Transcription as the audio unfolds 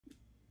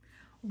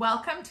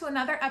Welcome to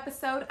another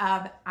episode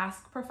of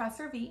Ask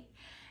Professor V.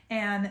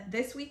 And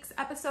this week's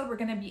episode, we're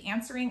going to be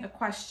answering a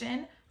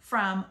question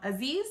from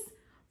Aziz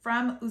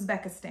from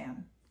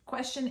Uzbekistan.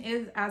 Question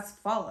is as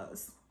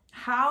follows: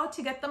 how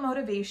to get the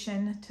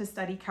motivation to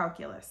study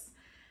calculus?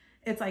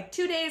 It's like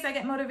 2 days I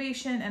get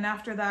motivation, and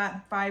after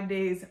that, 5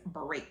 days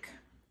break.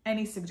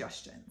 Any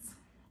suggestions?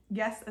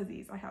 Yes,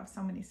 Aziz, I have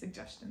so many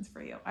suggestions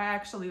for you. I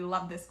actually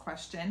love this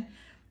question,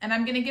 and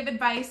I'm going to give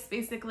advice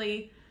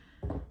basically.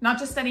 Not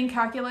just studying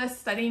calculus,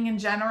 studying in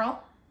general,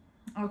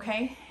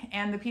 okay?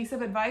 And the piece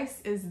of advice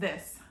is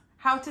this: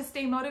 how to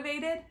stay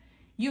motivated?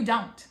 You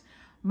don't.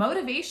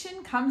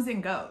 Motivation comes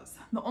and goes.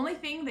 The only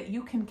thing that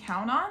you can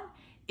count on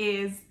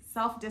is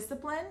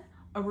self-discipline,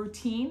 a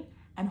routine,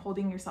 and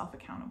holding yourself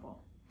accountable.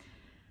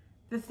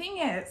 The thing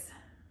is,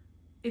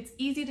 it's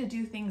easy to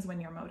do things when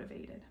you're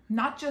motivated,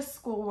 not just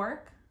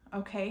schoolwork,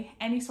 okay?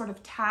 Any sort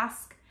of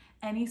task,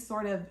 any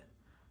sort of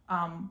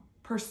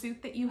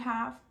pursuit that you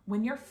have.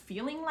 When you're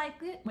feeling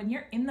like it, when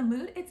you're in the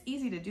mood, it's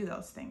easy to do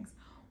those things.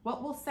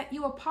 What will set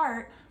you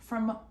apart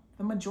from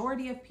the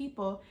majority of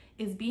people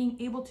is being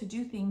able to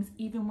do things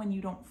even when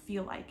you don't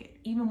feel like it,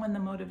 even when the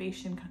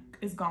motivation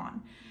is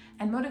gone.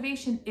 And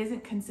motivation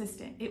isn't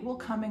consistent. It will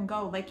come and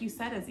go. Like you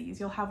said, Aziz,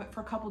 you'll have it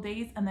for a couple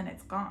days and then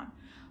it's gone.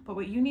 But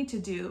what you need to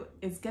do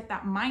is get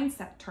that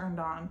mindset turned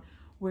on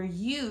where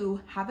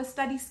you have a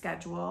study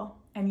schedule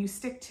and you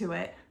stick to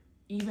it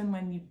even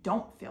when you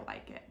don't feel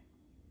like it.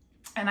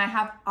 And I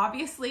have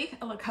obviously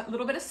a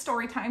little bit of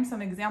story time,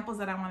 some examples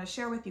that I want to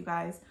share with you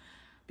guys,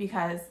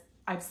 because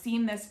I've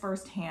seen this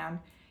firsthand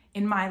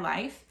in my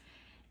life.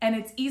 And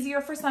it's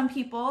easier for some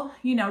people,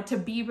 to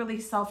be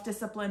really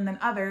self-disciplined than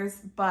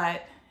others,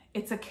 but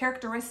it's a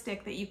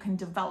characteristic that you can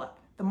develop.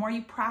 The more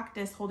you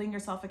practice holding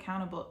yourself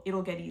accountable,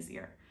 it'll get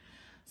easier.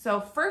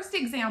 So first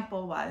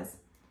example was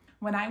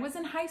when I was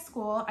in high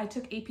school, I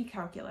took AP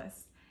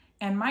Calculus,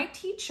 and my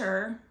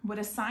teacher would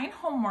assign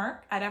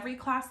homework at every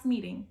class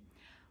meeting,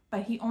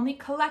 but he only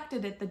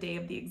collected it the day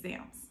of the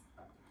exams.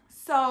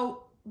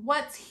 So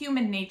what's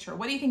human nature?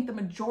 What do you think the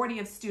majority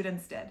of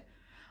students did?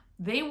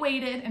 They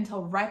waited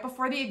until right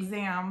before the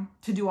exam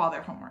to do all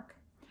their homework.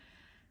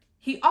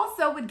 He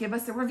also would give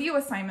us a review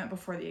assignment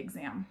before the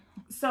exam.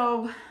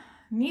 So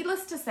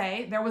needless to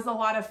say, there was a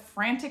lot of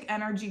frantic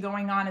energy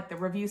going on at the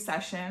review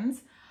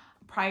sessions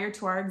prior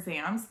to our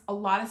exams. A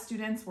lot of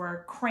students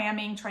were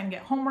cramming, trying to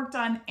get homework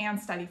done and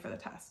study for the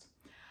test.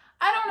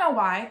 I don't know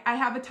why. I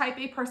have a type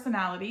A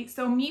personality.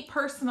 So me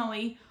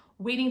personally,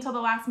 waiting till the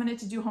last minute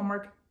to do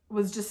homework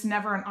was just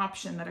never an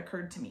option that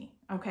occurred to me,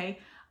 okay?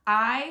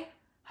 I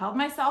held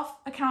myself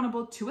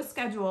accountable to a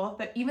schedule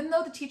that even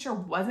though the teacher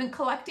wasn't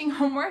collecting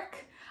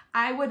homework,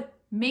 I would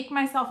make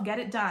myself get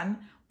it done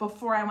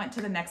before I went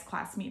to the next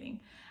class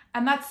meeting.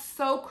 And that's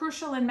so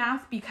crucial in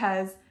math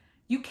because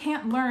you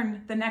can't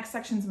learn the next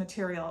section's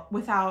material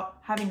without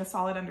having a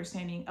solid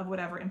understanding of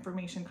whatever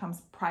information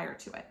comes prior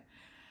to it.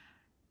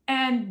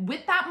 And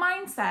with that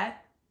mindset,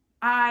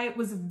 I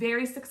was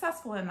very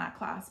successful in that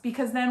class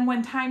because then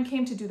when time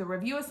came to do the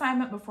review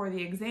assignment before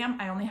the exam,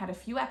 I only had a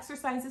few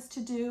exercises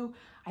to do.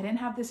 I didn't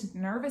have this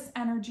nervous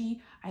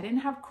energy. I didn't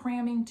have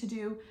cramming to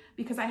do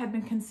because I had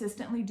been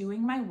consistently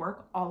doing my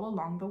work all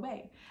along the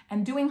way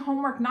and doing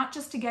homework not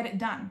just to get it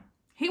done.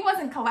 He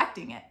wasn't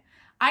collecting it.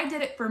 I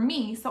did it for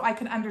me so I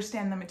could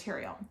understand the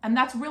material. And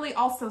that's really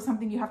also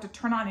something you have to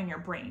turn on in your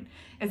brain,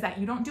 is that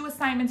you don't do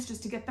assignments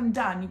just to get them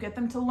done. You get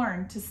them to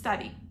learn, to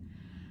study.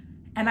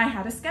 And I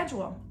had a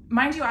schedule.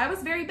 Mind you, I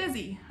was very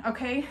busy,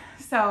 okay?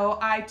 So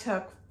I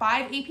took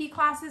 5 AP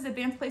classes,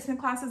 advanced placement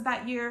classes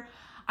that year.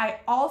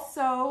 I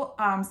also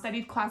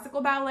studied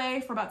classical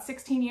ballet for about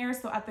 16 years.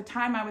 So at the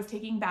time I was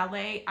taking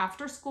ballet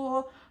after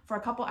school for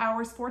a couple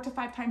hours, 4 to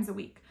 5 times a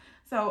week.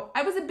 So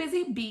I was a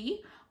busy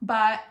bee,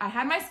 but I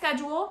had my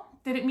schedule.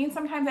 Did it mean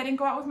sometimes I didn't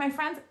go out with my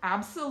friends?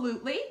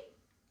 Absolutely.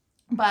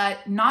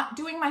 But not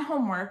doing my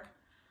homework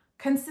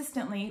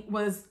consistently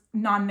was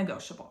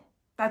non-negotiable.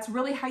 That's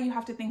really how you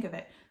have to think of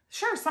it.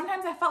 Sure,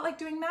 sometimes I felt like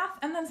doing math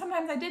and then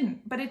sometimes I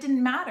didn't, but it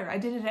didn't matter. I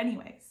did it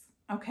anyways,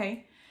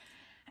 okay?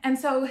 And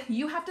so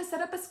you have to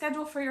set up a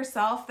schedule for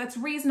yourself that's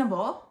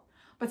reasonable,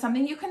 but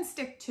something you can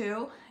stick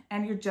to,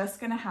 and you're just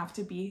gonna have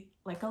to be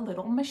like a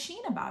little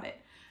machine about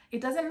it.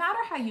 It doesn't matter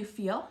how you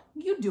feel,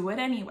 you do it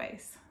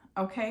anyways,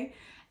 okay?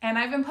 And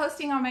I've been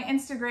posting on my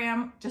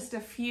Instagram just a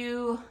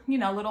few,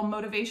 little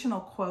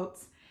motivational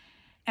quotes.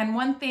 And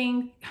one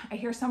thing, I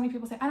hear so many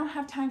people say, I don't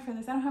have time for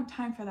this, I don't have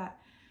time for that.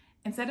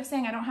 Instead of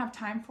saying I don't have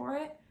time for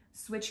it,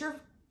 switch your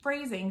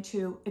phrasing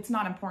to it's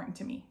not important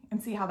to me and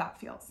see how that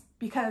feels.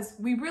 Because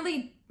we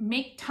really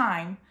make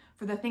time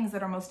for the things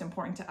that are most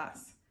important to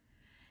us.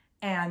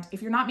 And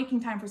if you're not making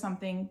time for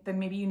something, then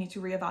maybe you need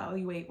to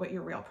reevaluate what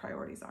your real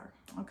priorities are,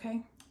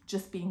 okay?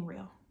 Just being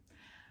real.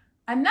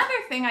 Another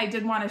thing I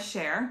did want to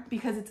share,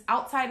 because it's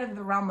outside of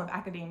the realm of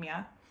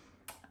academia,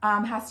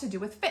 has to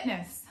do with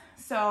fitness.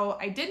 So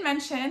I did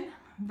mention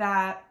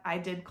that I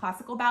did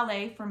classical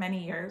ballet for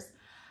many years.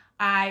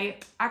 I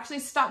actually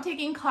stopped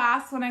taking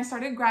class when I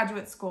started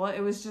graduate school.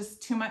 It was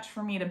just too much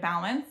for me to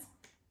balance.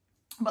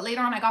 But later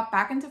on, I got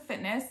back into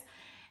fitness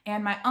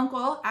And my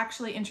uncle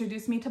actually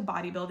introduced me to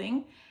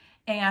bodybuilding,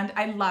 and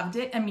I loved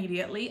it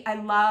immediately. I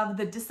love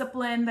the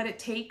discipline that it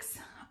takes.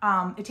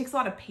 It takes a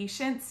lot of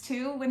patience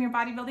too when you're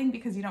bodybuilding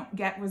because you don't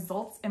get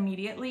results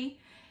immediately.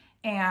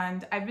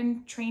 And I've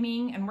been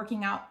training and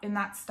working out in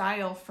that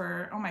style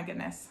for, oh my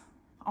goodness,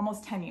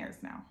 almost 10 years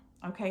now,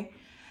 okay?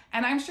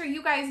 And I'm sure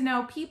you guys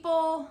know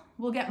people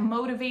will get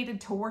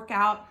motivated to work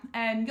out,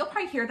 and you'll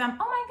probably hear them,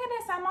 oh my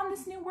goodness, I'm on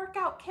this new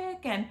workout kick,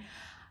 and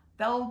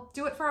they'll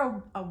do it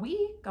for a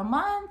week, a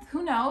month,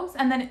 who knows,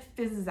 and then it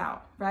fizzes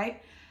out,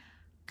 right?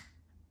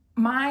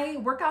 My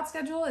workout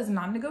schedule is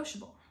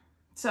non-negotiable.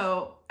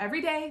 So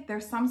every day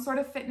there's some sort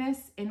of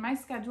fitness in my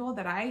schedule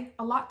that I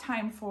allot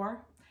time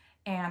for,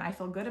 and I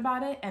feel good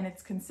about it, and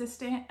it's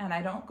consistent, and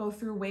I don't go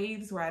through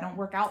waves where I don't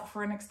work out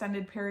for an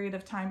extended period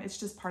of time. It's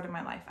just part of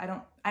my life. I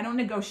don't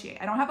negotiate.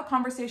 I don't have a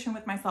conversation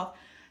with myself.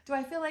 Do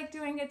I feel like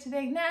doing it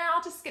today? Nah,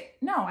 I'll just skip.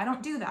 No, I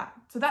don't do that.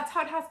 So that's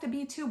how it has to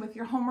be too with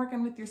your homework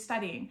and with your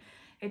studying.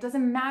 It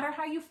doesn't matter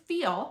how you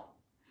feel,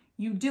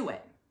 you do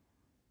it.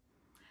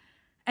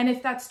 And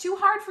if that's too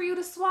hard for you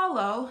to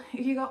swallow,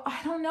 if you go,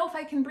 I don't know if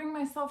I can bring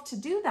myself to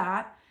do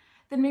that,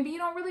 then maybe you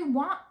don't really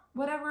want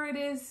whatever it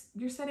is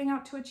you're setting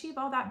out to achieve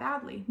all that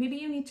badly. Maybe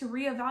you need to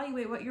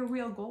reevaluate what your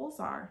real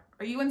goals are.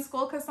 Are you in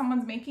school because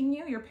someone's making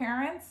you, your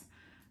parents?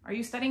 Are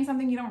you studying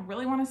something you don't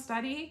really want to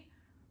study?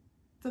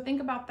 So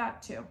think about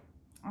that too,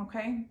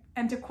 okay?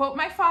 And to quote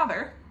my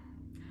father,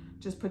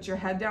 just put your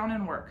head down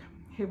and work.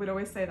 He would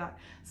always say that.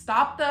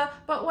 Stop the,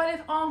 but what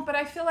if, oh, but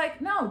I feel like,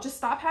 no, just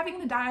stop having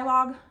the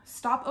dialogue.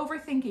 Stop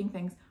overthinking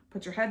things.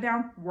 Put your head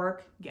down,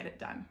 work, get it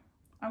done.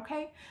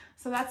 Okay,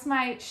 so that's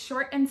my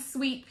short and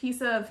sweet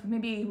piece of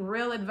maybe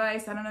real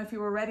advice. I don't know if you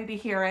were ready to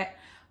hear it,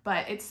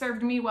 but it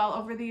served me well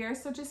over the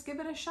years, so just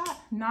give it a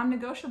shot.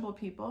 Non-negotiable,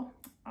 people,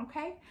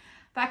 okay?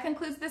 That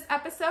concludes this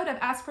episode of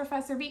Ask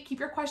Professor V. Keep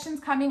your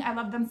questions coming. I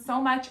love them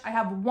so much. I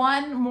have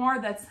one more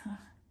that's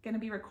gonna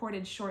be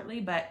recorded shortly,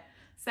 but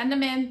send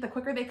them in. The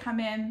quicker they come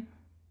in,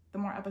 the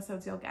more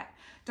episodes you'll get.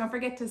 Don't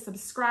forget to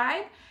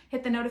subscribe,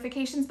 hit the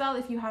notifications bell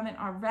if you haven't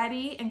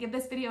already, and give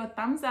this video a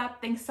thumbs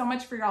up. Thanks so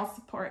much for your all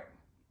support.